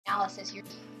analysis, you're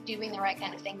doing the right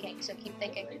kind of thinking, so keep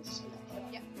thinking.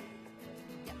 Yeah.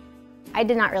 I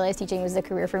did not realize teaching was the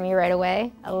career for me right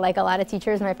away. Like a lot of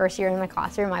teachers, my first year in the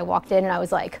classroom, I walked in and I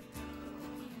was like,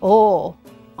 oh,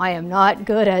 I am not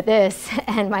good at this.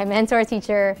 And my mentor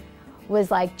teacher was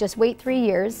like, just wait 3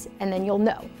 years and then you'll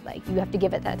know. Like, you have to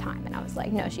give it that time. And I was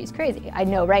like, no, she's crazy. I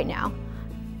know right now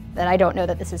that I don't know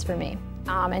that this is for me.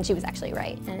 And she was actually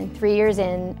right. And 3 years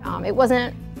in, it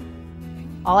wasn't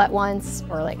all at once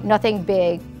or like nothing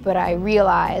big, but I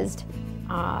realized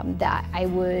that I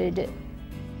would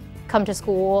come to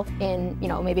school in,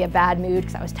 maybe a bad mood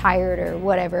because I was tired or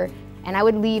whatever, and I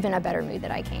would leave in a better mood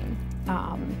that I came.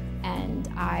 And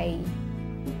I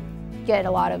get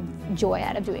a lot of joy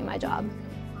out of doing my job.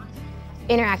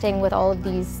 Interacting with all of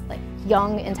these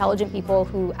young, intelligent people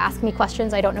who ask me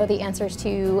questions I don't know the answers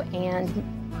to and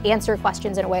answer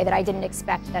questions in a way that I didn't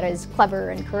expect, that is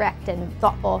clever and correct and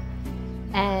thoughtful.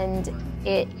 And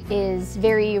it is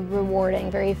very rewarding,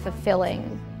 very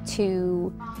fulfilling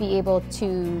to be able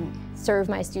to serve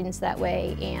my students that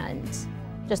way, and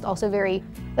just also very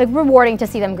rewarding to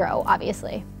see them grow,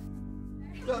 obviously.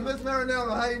 So, Miss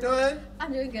Marianiello, how you doing?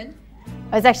 I'm doing good.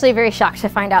 I was actually very shocked to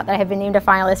find out that I had been named a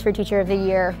finalist for Teacher of the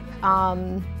Year.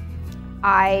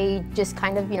 I just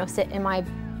kind of, sit in my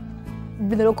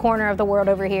little corner of the world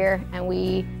over here, and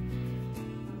we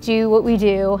do what we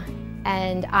do.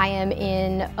 And I am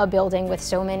in a building with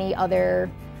so many other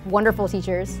wonderful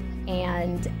teachers,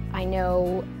 and I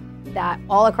know that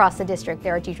all across the district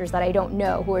there are teachers that I don't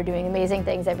know who are doing amazing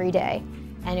things every day.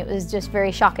 And it was just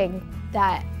very shocking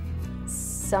that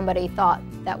somebody thought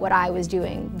that what I was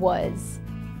doing was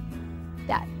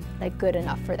that good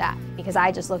enough for that, because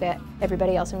I just look at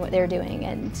everybody else and what they're doing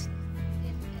and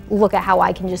look at how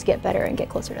I can just get better and get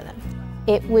closer to them.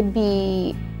 It would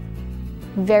be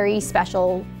very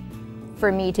special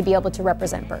for me to be able to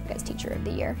represent Burke as Teacher of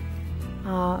the Year.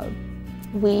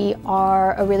 We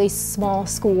are a really small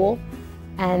school,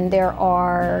 and there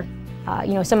are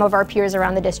some of our peers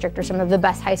around the district are some of the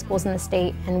best high schools in the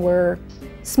state, and we're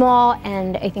small,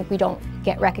 and I think we don't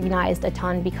get recognized a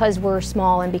ton because we're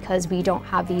small and because we don't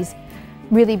have these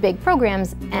really big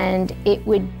programs. And it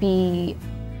would be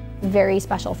very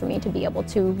special for me to be able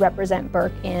to represent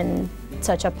Burke in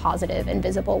such a positive and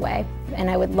visible way. And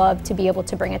I would love to be able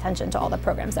to bring attention to all the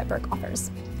programs that Burke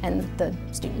offers and the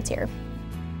students here.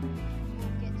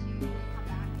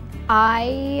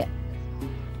 I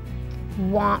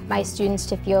want my students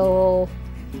to feel,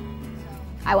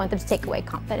 I want them to take away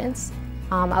confidence.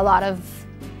 A lot of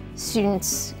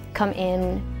students come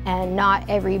in and not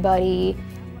everybody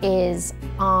is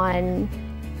on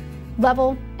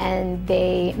level, and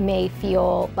they may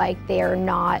feel like they are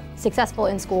not successful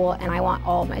in school, and I want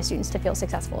all of my students to feel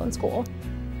successful in school.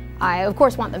 I, of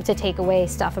course, want them to take away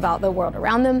stuff about the world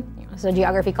around them. It's a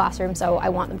geography classroom, so I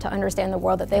want them to understand the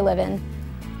world that they live in.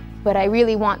 But I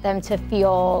really want them to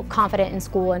feel confident in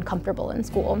school and comfortable in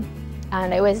school.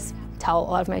 And I always tell a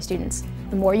lot of my students,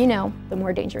 the more you know, the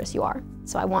more dangerous you are.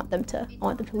 So I want them to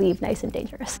leave nice and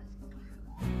dangerous.